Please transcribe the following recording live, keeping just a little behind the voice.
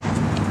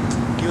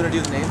want to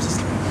do the names?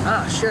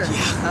 Sure.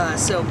 Yeah.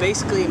 So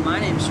basically, my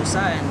name's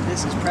Josiah, and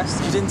this is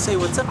Preston. You didn't say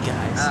what's up,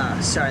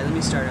 guys. Sorry, let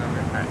me start over.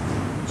 All right.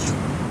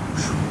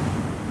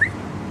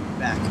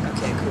 Back.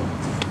 Okay, cool.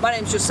 My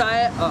name's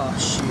Josiah. Oh,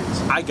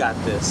 shoot. I got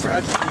this.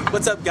 Okay.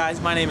 What's up, guys?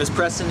 My name is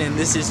Preston, and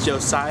this is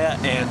Josiah,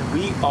 and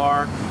we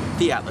are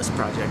the Atlas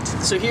Project.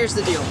 So here's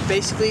the deal.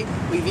 Basically,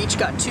 we've each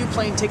got 2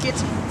 plane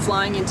tickets,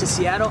 flying into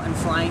Seattle and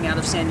flying out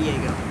of San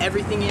Diego.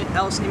 Everything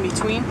else in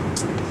between,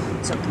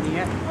 it's up in the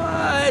air.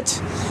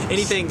 What?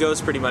 Anything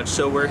goes pretty much.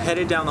 So we're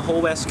headed down the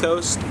whole West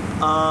Coast.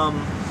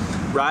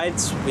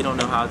 Rides, we don't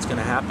know how it's going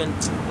to happen.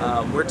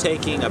 We're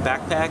taking a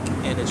backpack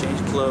and a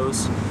change of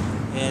clothes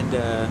and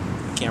a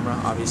camera,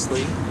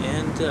 obviously,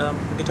 and a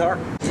guitar.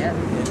 Yeah.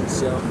 And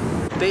so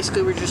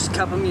basically, we're just a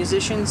couple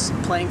musicians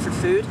playing for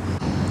food.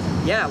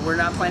 Yeah, we're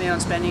not planning on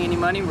spending any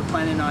money. We're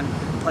planning on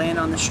playing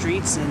on the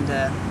streets and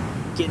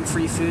getting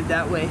free food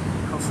that way.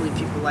 Hopefully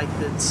people like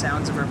the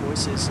sounds of our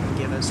voices and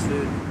give us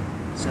food.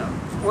 So,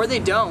 or they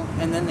don't,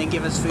 and then they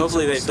give us food.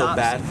 hopefully so they feel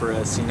bad for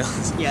us, you know.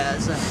 Yeah.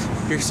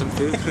 Here's some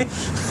food.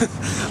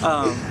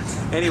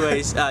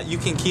 Anyways, you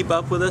can keep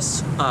up with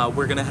us.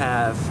 We're going to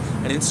have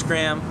an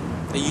Instagram,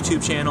 a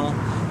YouTube channel,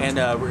 and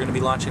we're going to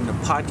be launching a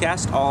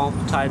podcast, all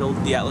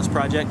titled The Atlas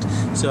Project.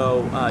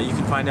 So you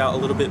can find out a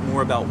little bit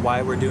more about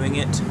why we're doing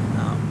it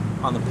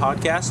on the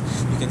podcast.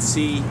 You can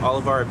see all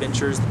of our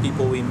adventures, the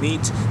people we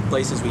meet,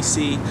 places we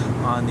see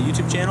on the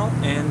YouTube channel,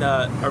 and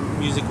our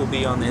music will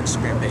be on the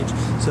Instagram page.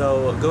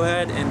 So go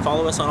ahead and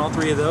follow us on all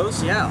 3 of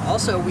those. Yeah.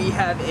 Also, we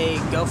have a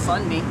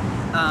GoFundMe.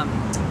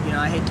 You know,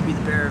 I hate to be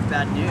the bearer of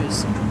bad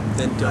news.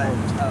 Then don't.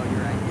 Oh,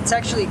 you're right. It's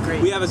actually great.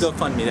 We have a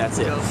GoFundMe, that's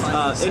it.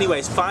 GoFundMe, so-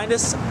 Anyways, fund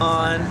us and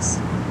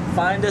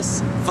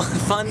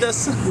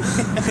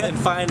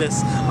find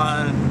us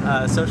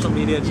on social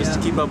media just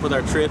to keep up with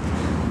our trip.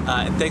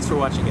 And thanks for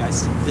watching,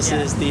 guys. This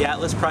is the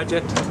Atlas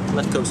Project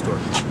Left Coast Tour.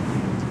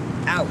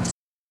 Out.